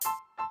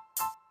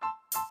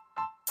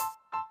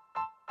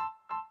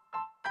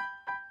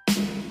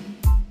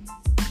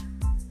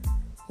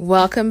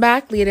Welcome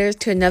back, leaders,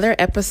 to another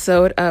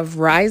episode of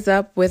Rise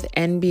Up with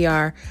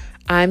NBR.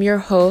 I'm your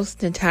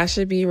host,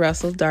 Natasha B.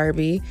 Russell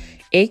Darby,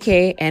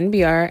 aka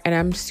NBR, and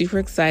I'm super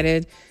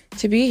excited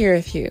to be here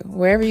with you,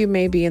 wherever you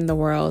may be in the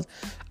world.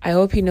 I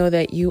hope you know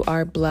that you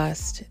are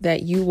blessed,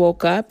 that you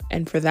woke up,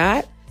 and for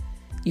that,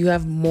 you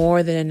have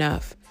more than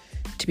enough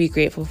to be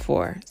grateful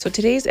for. So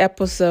today's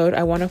episode,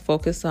 I want to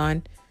focus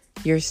on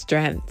your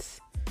strengths.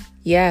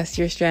 Yes,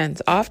 your strengths.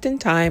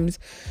 Oftentimes,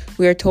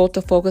 we are told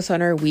to focus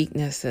on our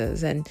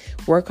weaknesses and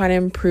work on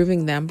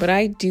improving them, but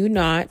I do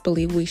not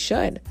believe we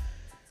should.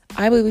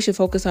 I believe we should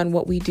focus on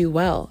what we do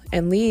well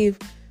and leave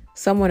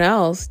someone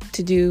else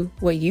to do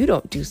what you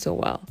don't do so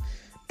well.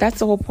 That's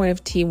the whole point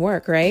of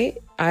teamwork, right?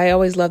 I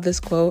always love this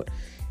quote,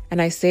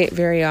 and I say it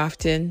very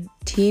often.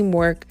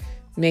 Teamwork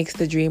makes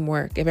the dream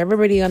work. If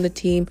everybody on the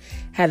team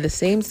had the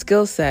same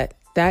skill set,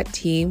 that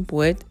team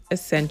would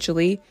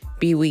essentially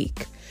be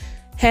weak.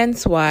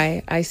 Hence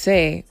why I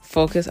say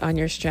focus on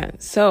your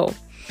strengths. So,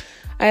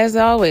 as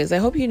always, I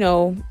hope you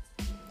know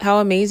how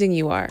amazing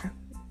you are.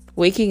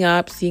 Waking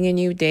up, seeing a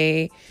new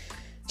day,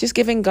 just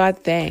giving God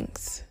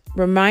thanks.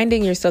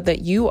 Reminding yourself that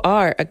you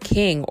are a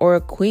king or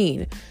a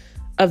queen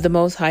of the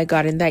Most High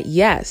God, and that,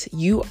 yes,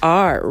 you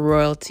are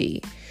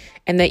royalty,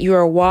 and that you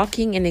are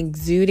walking and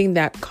exuding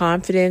that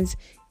confidence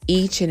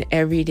each and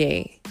every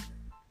day.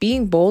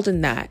 Being bold in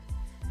that,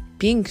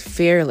 being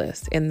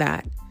fearless in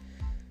that.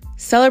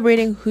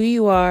 Celebrating who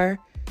you are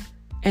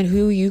and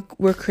who you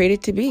were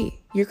created to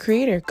be. Your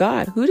creator,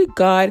 God. Who did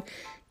God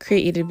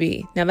create you to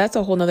be? Now, that's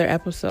a whole nother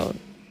episode.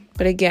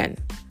 But again,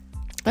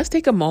 let's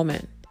take a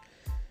moment.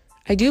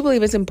 I do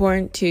believe it's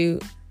important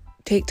to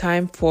take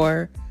time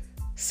for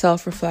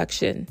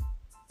self-reflection.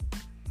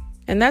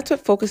 And that's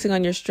what focusing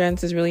on your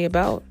strengths is really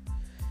about.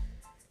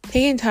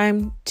 Taking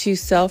time to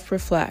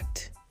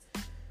self-reflect.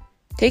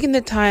 Taking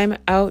the time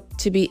out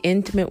to be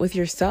intimate with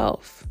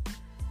yourself.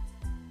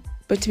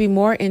 But to be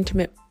more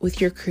intimate with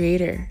your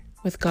creator,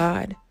 with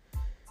God.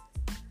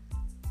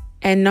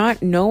 And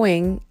not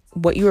knowing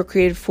what you were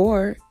created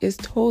for is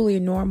totally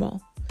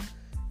normal.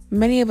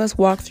 Many of us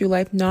walk through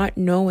life not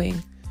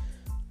knowing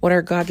what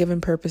our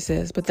God-given purpose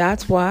is. But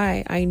that's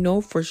why I know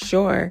for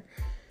sure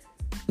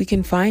we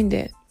can find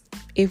it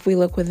if we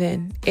look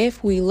within.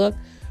 If we look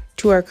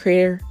to our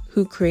creator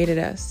who created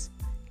us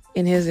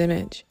in his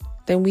image,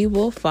 then we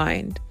will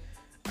find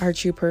our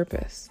true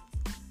purpose.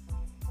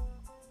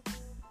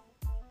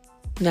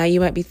 Now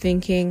you might be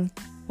thinking,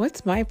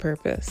 what's my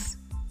purpose?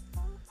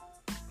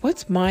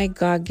 What's my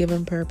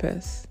God-given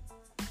purpose?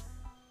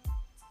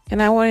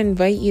 And I want to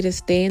invite you to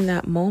stay in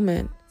that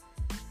moment.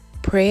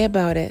 Pray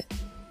about it.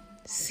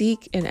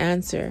 Seek an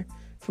answer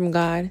from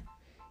God,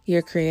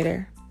 your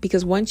creator.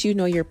 Because once you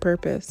know your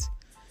purpose,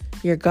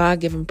 your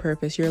God-given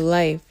purpose, your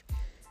life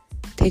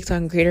takes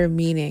on greater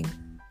meaning,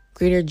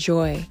 greater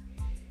joy,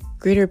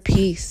 greater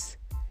peace,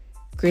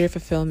 greater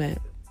fulfillment.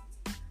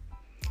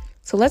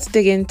 So let's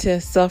dig into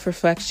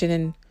self-reflection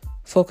and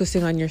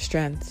focusing on your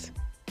strengths.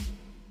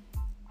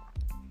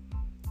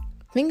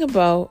 Think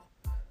about,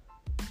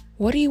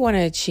 what do you want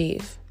to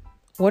achieve?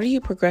 What are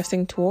you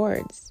progressing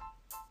towards?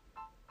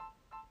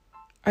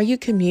 Are you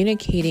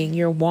communicating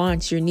your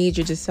wants, your needs,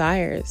 your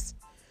desires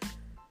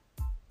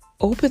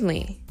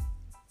openly?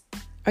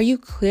 Are you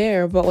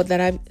clear about what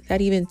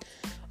that even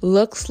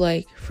looks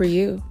like for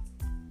you?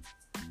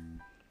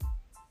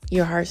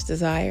 Your heart's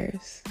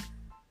desires.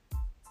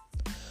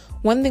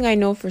 One thing I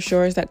know for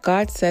sure is that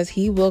God says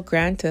he will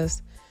grant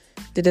us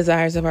the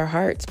desires of our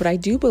hearts. But I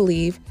do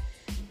believe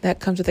that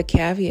comes with a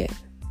caveat.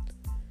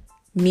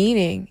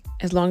 Meaning,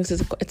 as long as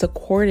it's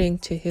according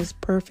to his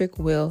perfect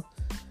will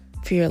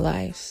for your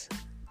lives.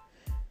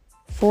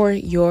 For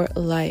your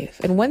life.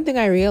 And one thing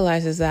I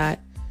realize is that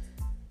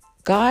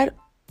God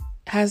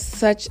has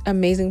such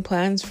amazing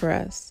plans for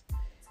us.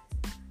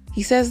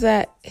 He says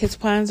that his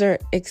plans are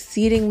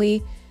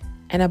exceedingly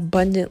and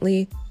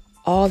abundantly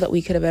all that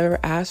we could have ever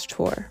asked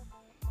for,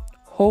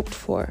 hoped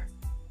for,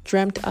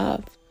 dreamt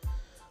of.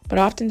 But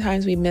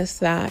oftentimes we miss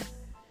that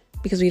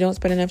because we don't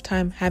spend enough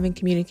time having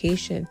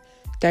communication,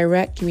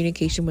 direct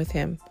communication with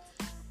him.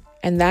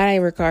 And that I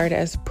regard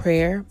as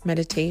prayer,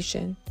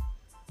 meditation.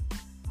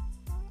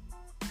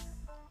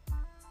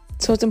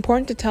 So it's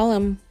important to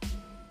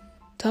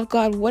tell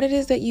God what it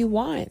is that you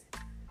want,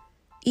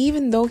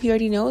 even though he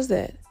already knows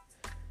it.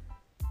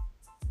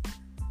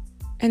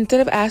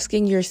 Instead of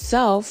asking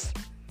yourself,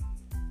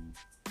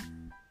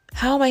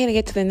 how am I going to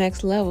get to the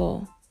next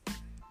level?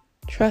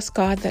 Trust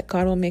God that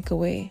God will make a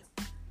way.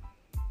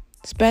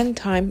 Spend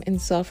time in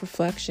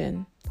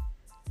self-reflection.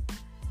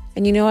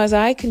 And as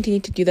I continue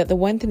to do that, the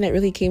one thing that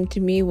really came to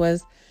me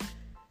was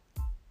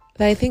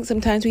that I think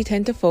sometimes we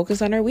tend to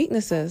focus on our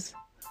weaknesses.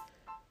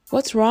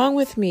 What's wrong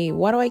with me?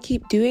 Why do I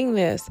keep doing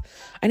this?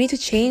 I need to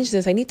change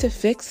this. I need to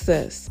fix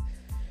this.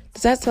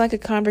 Does that sound like a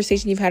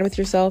conversation you've had with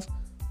yourself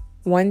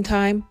one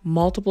time,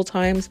 multiple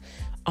times,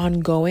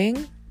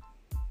 ongoing?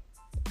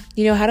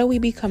 How do we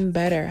become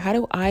better? How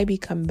do I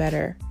become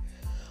better?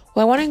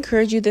 Well, I want to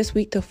encourage you this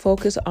week to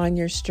focus on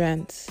your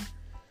strengths.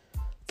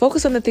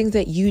 Focus on the things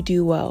that you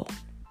do well.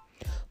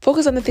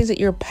 Focus on the things that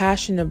you're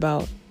passionate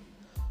about.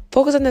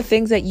 Focus on the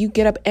things that you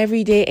get up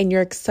every day and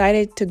you're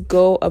excited to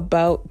go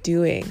about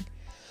doing.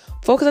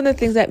 Focus on the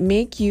things that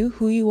make you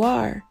who you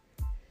are.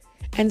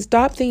 And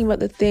stop thinking about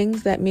the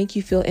things that make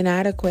you feel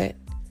inadequate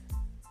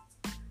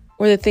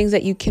or the things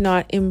that you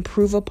cannot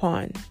improve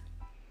upon.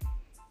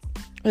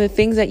 Or the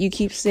things that you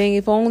keep saying,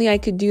 if only I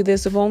could do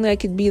this, if only I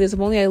could be this, if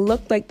only I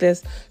looked like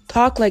this,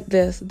 talk like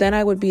this, then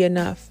I would be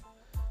enough.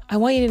 I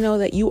want you to know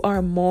that you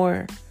are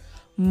more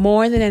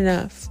than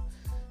enough,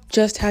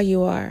 just how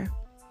you are.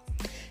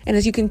 And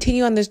as you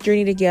continue on this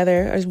journey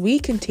together, as we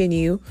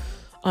continue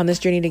on this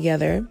journey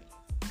together,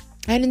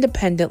 and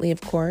independently, of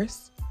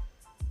course,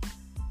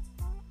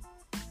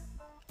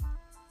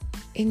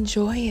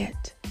 enjoy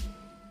it.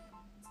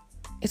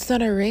 It's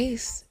not a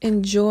race.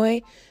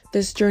 Enjoy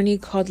this journey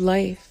called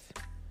life.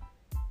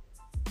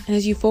 And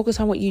as you focus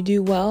on what you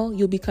do well,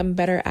 you'll become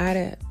better at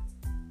it.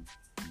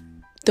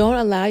 Don't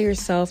allow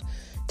yourself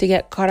to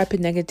get caught up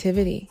in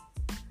negativity,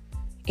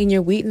 in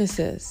your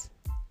weaknesses.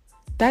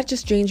 That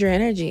just drains your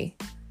energy.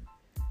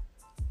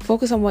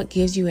 Focus on what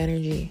gives you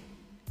energy,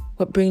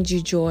 what brings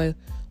you joy,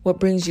 what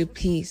brings you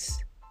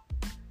peace.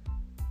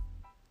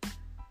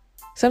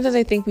 Sometimes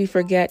I think we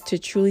forget to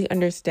truly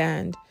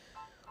understand,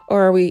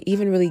 or are we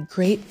even really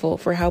grateful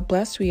for how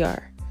blessed we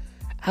are,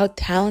 how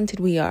talented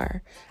we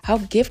are, how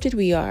gifted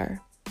we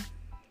are.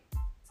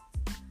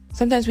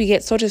 Sometimes we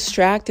get so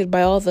distracted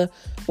by all the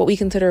what we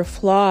consider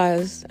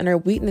flaws and our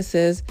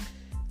weaknesses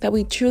that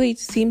we truly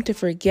seem to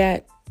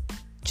forget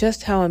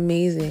just how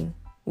amazing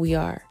we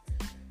are,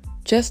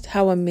 just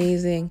how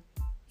amazing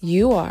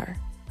you are.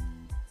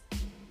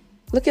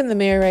 Look in the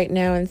mirror right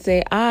now and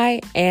say,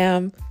 I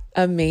am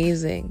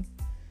amazing.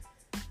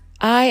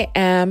 I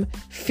am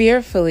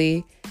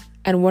fearfully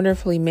and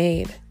wonderfully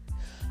made.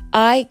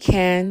 I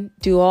can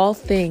do all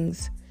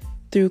things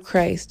through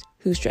Christ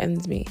who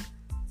strengthens me.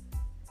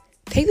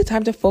 Take the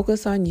time to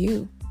focus on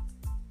you.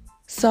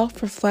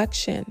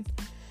 Self-reflection.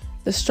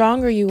 The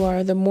stronger you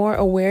are, the more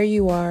aware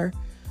you are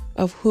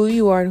of who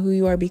you are and who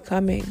you are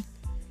becoming,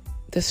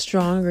 the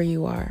stronger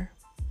you are.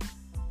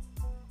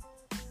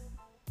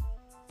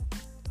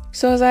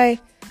 So as I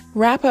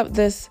wrap up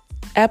this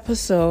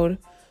episode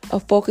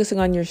of focusing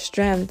on your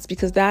strengths,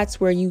 because that's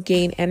where you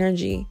gain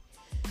energy.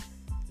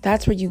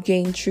 That's where you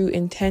gain true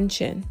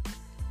intention.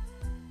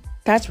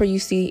 That's where you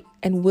see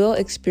and will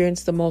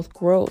experience the most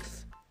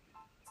growth.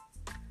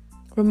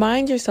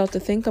 Remind yourself to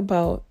think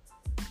about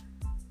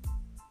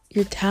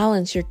your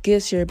talents, your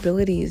gifts, your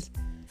abilities,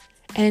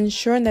 and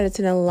ensuring that it's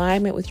in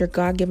alignment with your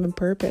God-given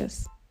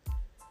purpose.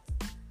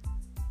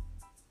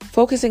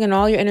 Focusing on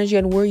all your energy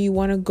on where you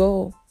want to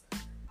go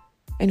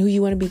and who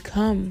you want to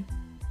become.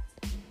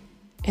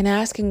 And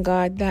asking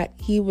God that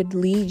He would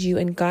lead you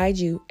and guide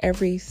you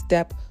every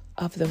step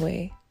of the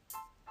way.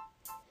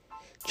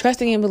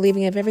 Trusting and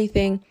believing if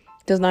everything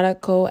does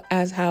not go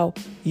as how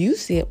you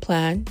see it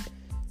planned,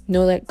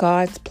 know that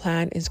God's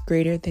plan is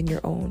greater than your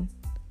own.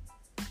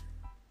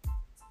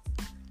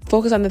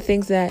 Focus on the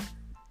things that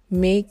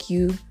make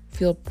you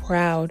feel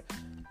proud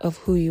of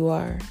who you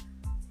are.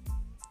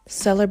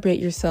 Celebrate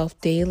yourself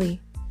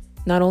daily,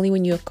 not only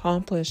when you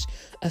accomplish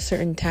a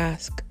certain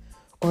task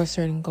or a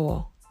certain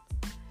goal.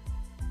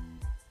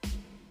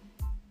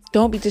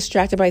 Don't be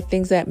distracted by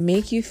things that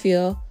make you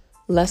feel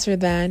lesser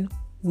than,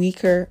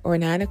 weaker, or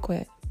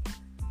inadequate.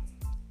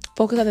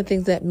 Focus on the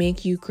things that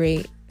make you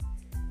great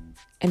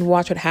and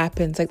watch what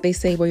happens. Like they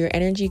say, where your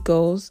energy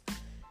goes,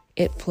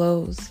 it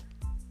flows.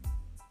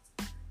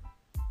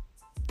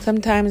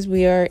 Sometimes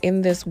we are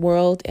in this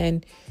world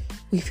and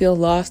we feel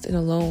lost and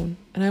alone.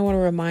 And I want to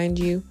remind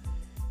you,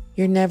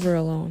 you're never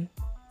alone.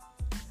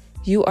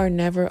 You are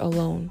never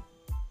alone.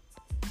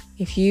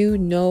 If you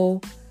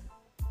know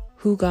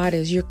who God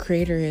is, your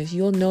creator is,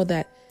 you'll know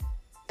that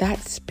that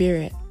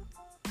spirit,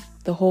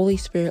 the Holy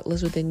Spirit,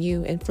 lives within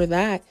you. And for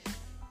that,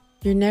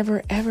 you're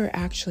never, ever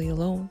actually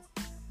alone.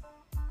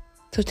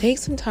 So take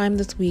some time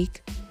this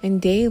week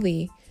and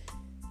daily,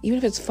 even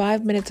if it's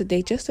 5 minutes a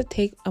day, just to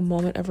take a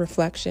moment of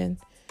reflection.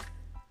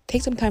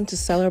 Take some time to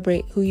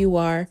celebrate who you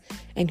are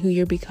and who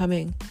you're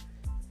becoming.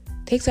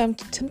 Take some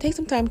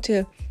time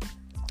to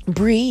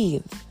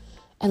breathe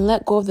and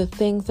let go of the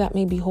things that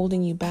may be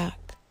holding you back.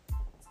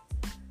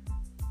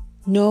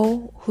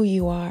 Know who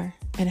you are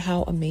and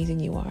how amazing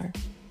you are.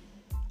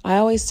 I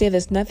always say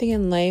this, nothing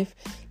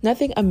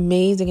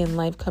amazing in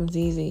life comes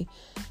easy.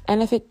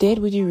 And if it did,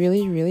 would you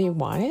really, really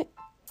want it?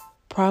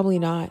 Probably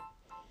not.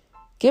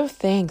 Give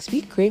thanks.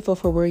 Be grateful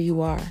for where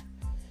you are.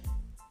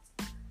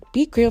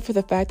 Be grateful for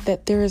the fact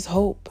that there is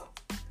hope.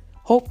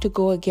 Hope to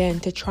go again,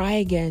 to try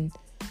again,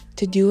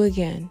 to do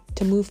again,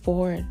 to move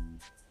forward.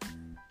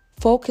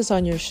 Focus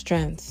on your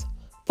strengths.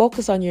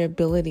 Focus on your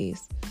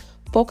abilities.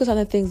 Focus on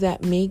the things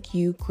that make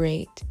you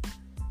great.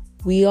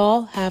 We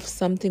all have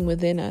something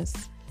within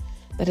us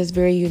that is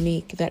very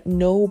unique, that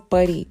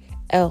nobody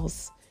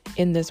else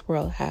in this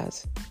world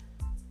has.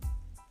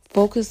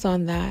 Focus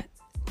on that.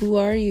 Who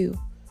are you?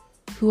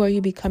 Who are you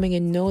becoming?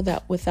 And know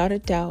that without a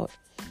doubt,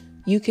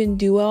 you can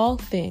do all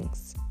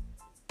things,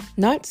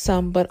 not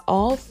some, but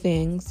all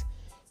things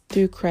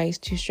through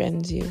Christ who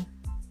strengthens you.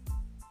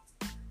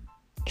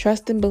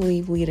 Trust and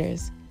believe,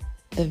 leaders.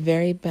 The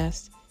very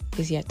best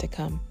is yet to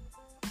come.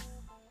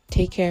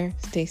 Take care,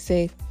 stay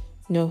safe,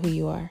 know who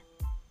you are.